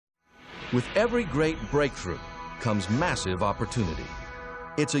With every great breakthrough comes massive opportunity.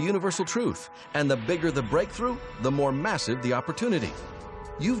 It's a universal truth, and the bigger the breakthrough, the more massive the opportunity.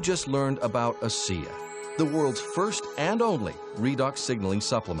 You've just learned about ASEA, the world's first and only redox signaling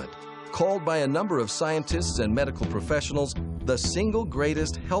supplement, called by a number of scientists and medical professionals the single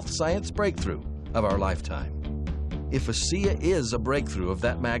greatest health science breakthrough of our lifetime. If ASEA is a breakthrough of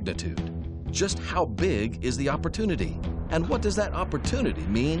that magnitude, just how big is the opportunity? And what does that opportunity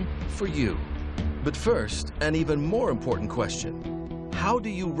mean for you? But first, an even more important question. How do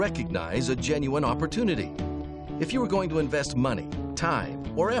you recognize a genuine opportunity? If you were going to invest money, time,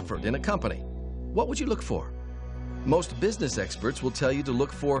 or effort in a company, what would you look for? Most business experts will tell you to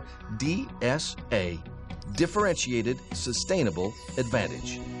look for DSA, Differentiated Sustainable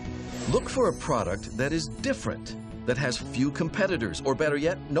Advantage. Look for a product that is different, that has few competitors, or better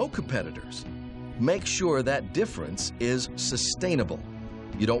yet, no competitors. Make sure that difference is sustainable.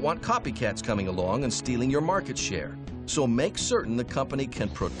 You don't want copycats coming along and stealing your market share, so make certain the company can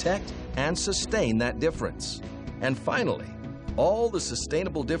protect and sustain that difference. And finally, all the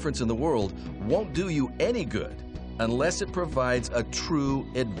sustainable difference in the world won't do you any good unless it provides a true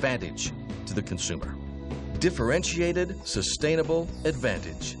advantage to the consumer. Differentiated, sustainable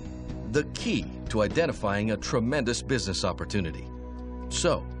advantage. The key to identifying a tremendous business opportunity.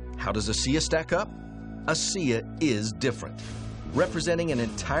 So, how does ASEA stack up? ASEA is different, representing an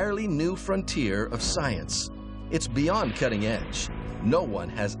entirely new frontier of science. It's beyond cutting edge. No one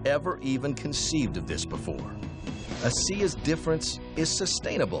has ever even conceived of this before. ASEA's difference is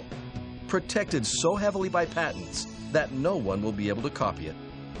sustainable, protected so heavily by patents that no one will be able to copy it.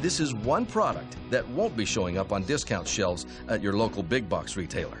 This is one product that won't be showing up on discount shelves at your local big box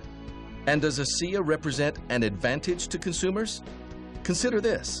retailer. And does ASEA represent an advantage to consumers? Consider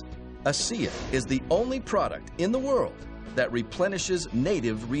this. ASEA is the only product in the world that replenishes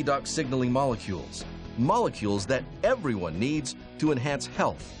native redox signaling molecules, molecules that everyone needs to enhance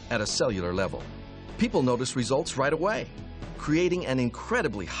health at a cellular level. People notice results right away, creating an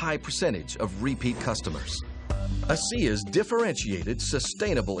incredibly high percentage of repeat customers. ASEA's differentiated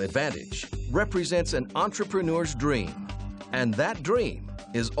sustainable advantage represents an entrepreneur's dream, and that dream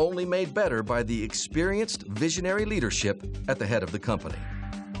is only made better by the experienced visionary leadership at the head of the company.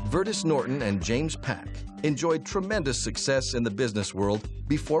 Vertus Norton and James Pack enjoyed tremendous success in the business world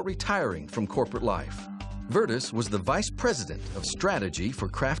before retiring from corporate life. Vertus was the Vice President of Strategy for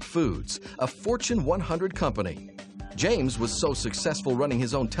Kraft Foods, a Fortune 100 company. James was so successful running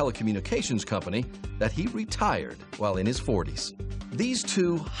his own telecommunications company that he retired while in his 40s. These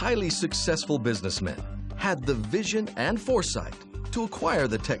two highly successful businessmen had the vision and foresight to acquire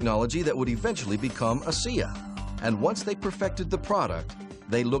the technology that would eventually become ASEA. And once they perfected the product,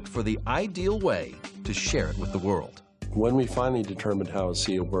 they looked for the ideal way to share it with the world. When we finally determined how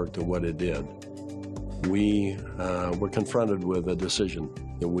ASEA worked and what it did, we were confronted with a decision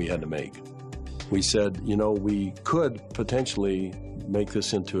that we had to make. We said, you know, we could potentially make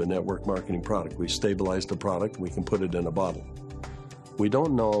this into a network marketing product. We stabilized the product, we can put it in a bottle. We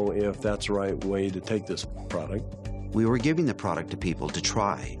don't know if that's the right way to take this product. We were giving the product to people to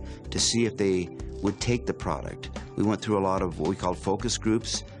try, to see if they would take the product. We went through a lot of what we call focus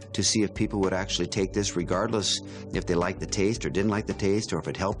groups to see if people would actually take this regardless if they liked the taste or didn't like the taste, or if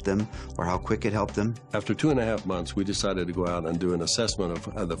it helped them, or how quick it helped them. After 2.5 months, we decided to go out and do an assessment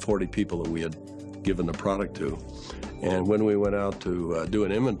of the 40 people that we had given the product to. And when we went out to do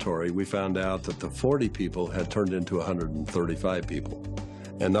an inventory, we found out that the 40 people had turned into 135 people.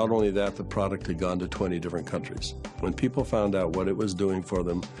 And not only that, the product had gone to 20 different countries. When people found out what it was doing for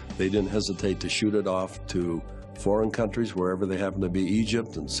them, they didn't hesitate to shoot it off to foreign countries, wherever they happen to be,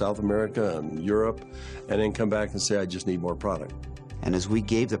 Egypt and South America and Europe, and then come back and say, I just need more product. And as we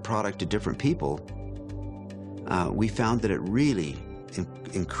gave the product to different people, we found that it really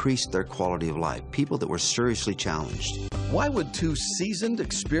increased their quality of life, people that were seriously challenged. Why would two seasoned,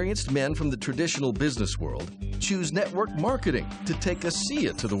 experienced men from the traditional business world choose network marketing to take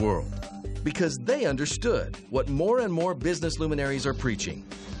ASEA to the world? Because they understood what more and more business luminaries are preaching.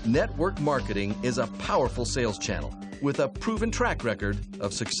 Network marketing is a powerful sales channel with a proven track record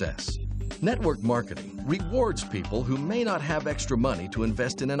of success. Network marketing rewards people who may not have extra money to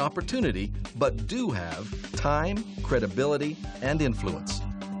invest in an opportunity, but do have time, credibility, and influence.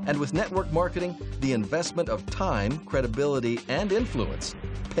 And with network marketing, the investment of time, credibility, and influence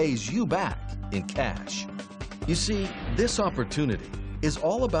pays you back in cash. You see, this opportunity is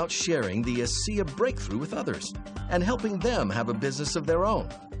all about sharing the ASEA breakthrough with others and helping them have a business of their own.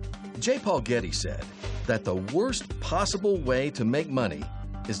 J. Paul Getty said that the worst possible way to make money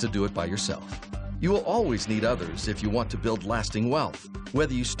is to do it by yourself. You will always need others if you want to build lasting wealth.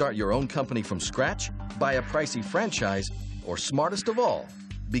 Whether you start your own company from scratch, buy a pricey franchise, or smartest of all,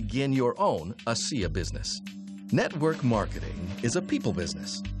 begin your own ASEA business. Network marketing is a people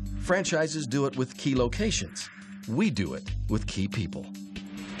business. Franchises do it with key locations. We do it with key people.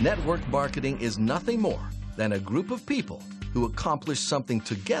 Network marketing is nothing more than a group of people who accomplish something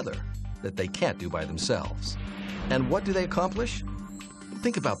together that they can't do by themselves. And what do they accomplish?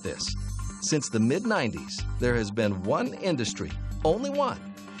 Think about this. Since the mid-90s, there has been one industry, only one,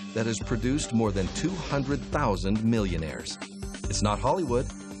 that has produced more than 200,000 millionaires. It's not Hollywood,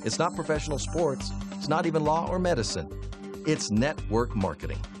 it's not professional sports, it's not even law or medicine. It's network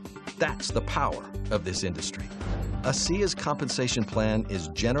marketing. That's the power of this industry. ASEA's compensation plan is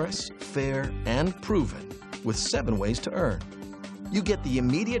generous, fair, and proven, with 7 ways to earn. You get the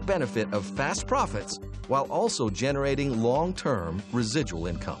immediate benefit of fast profits while also generating long-term residual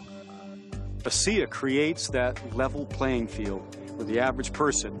income. ASEA creates that level playing field where the average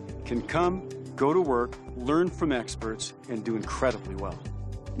person can come, go to work, learn from experts, and do incredibly well.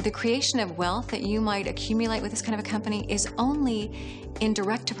 The creation of wealth that you might accumulate with this kind of a company is only in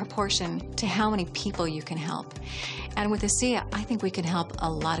direct proportion to how many people you can help. And with ASEA, I think we can help a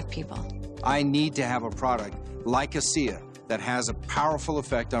lot of people. I need to have a product like ASEA that has a powerful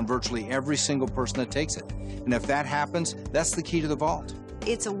effect on virtually every single person that takes it. And if that happens, that's the key to the vault.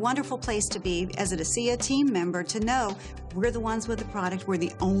 It's a wonderful place to be as an ASEA team member to know we're the ones with the product, we're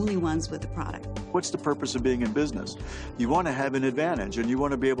the only ones with the product. What's the purpose of being in business? You want to have an advantage and you want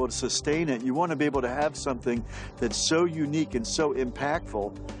to be able to sustain it. You want to be able to have something that's so unique and so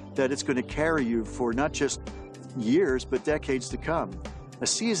impactful that it's going to carry you for not just years, but decades to come.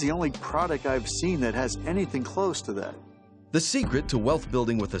 ASEA is the only product I've seen that has anything close to that. The secret to wealth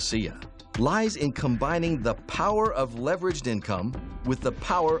building with ASEA lies in combining the power of leveraged income with the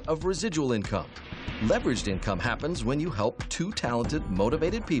power of residual income. Leveraged income happens when you help 2 talented,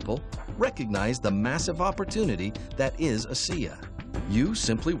 motivated people recognize the massive opportunity that is ASEA. You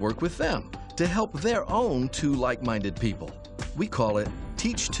simply work with them to help their own 2 like-minded people. We call it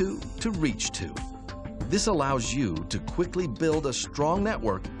Teach 2 to Reach 2. This allows you to quickly build a strong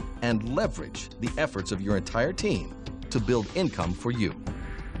network and leverage the efforts of your entire team to build income for you.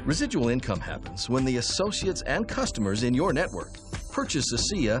 Residual income happens when the associates and customers in your network purchase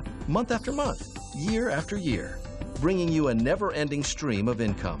ASEA month after month, year after year, bringing you a never-ending stream of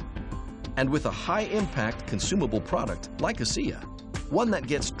income. And with a high-impact consumable product like ASEA, one that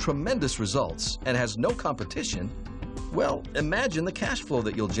gets tremendous results and has no competition, well, imagine the cash flow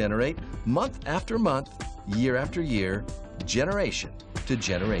that you'll generate month after month, year after year, generation to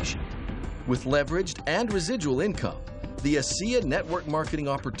generation. With leveraged and residual income, the ASEA network marketing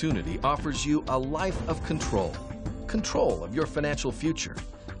opportunity offers you a life of control. Control of your financial future.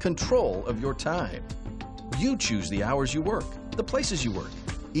 Control of your time. You choose the hours you work, the places you work,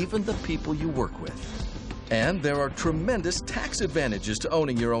 even the people you work with. And there are tremendous tax advantages to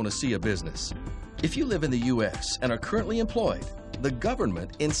owning your own ASEA business. If you live in the U.S. and are currently employed, the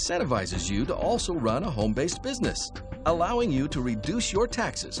government incentivizes you to also run a home-based business, allowing you to reduce your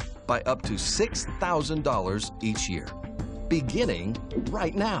taxes by up to $6,000 each year, beginning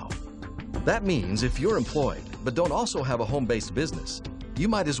right now. That means if you're employed but don't also have a home-based business, you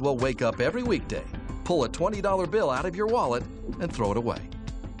might as well wake up every weekday, pull a $20 bill out of your wallet, and throw it away.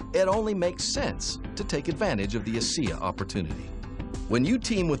 It only makes sense to take advantage of the ASEA opportunity. When you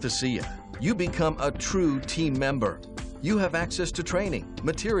team with ASEA, you become a true team member. You have access to training,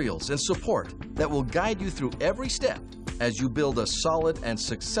 materials, and support that will guide you through every step as you build a solid and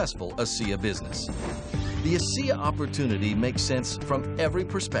successful ASEA business. The ASEA opportunity makes sense from every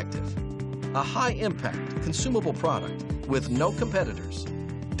perspective. A high-impact, consumable product with no competitors.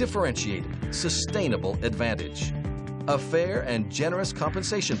 Differentiated, sustainable advantage. A fair and generous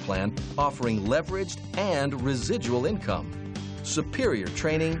compensation plan offering leveraged and residual income. Superior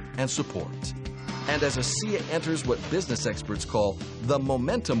training and support. And as ASEA enters what business experts call the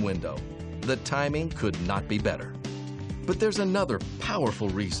momentum window, the timing could not be better. But there's another powerful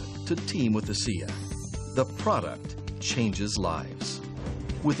reason to team with ASEA. The product changes lives.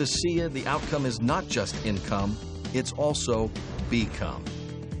 With ASEA, the outcome is not just income, it's also become.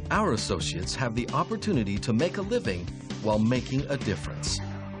 Our associates have the opportunity to make a living while making a difference.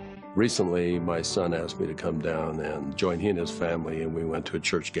 Recently, my son asked me to come down and join he and his family, and we went to a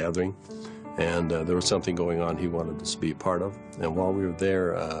church gathering. And there was something going on he wanted us to be a part of. And while we were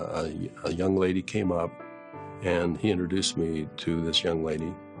there, a young lady came up, and he introduced me to this young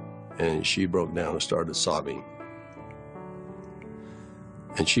lady, and she broke down and started sobbing.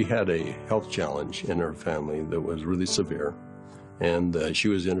 And she had a health challenge in her family that was really severe, and she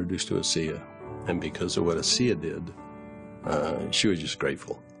was introduced to ASEA. And because of what ASEA did, she was just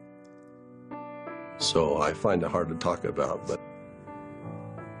grateful. So I find it hard to talk about, but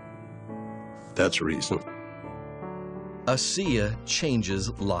that's a reason. ASEA changes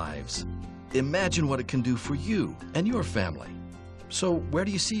lives. Imagine what it can do for you and your family. So where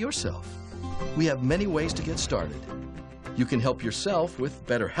do you see yourself? We have many ways to get started. You can help yourself with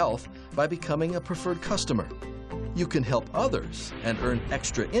better health by becoming a preferred customer. You can help others and earn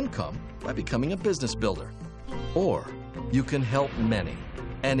extra income by becoming a business builder. Or you can help many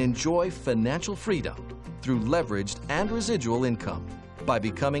and enjoy financial freedom through leveraged and residual income by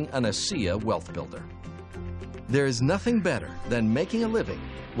becoming an ASEA wealth builder. There is nothing better than making a living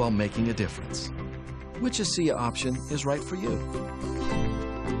while making a difference. Which ASEA option is right for you?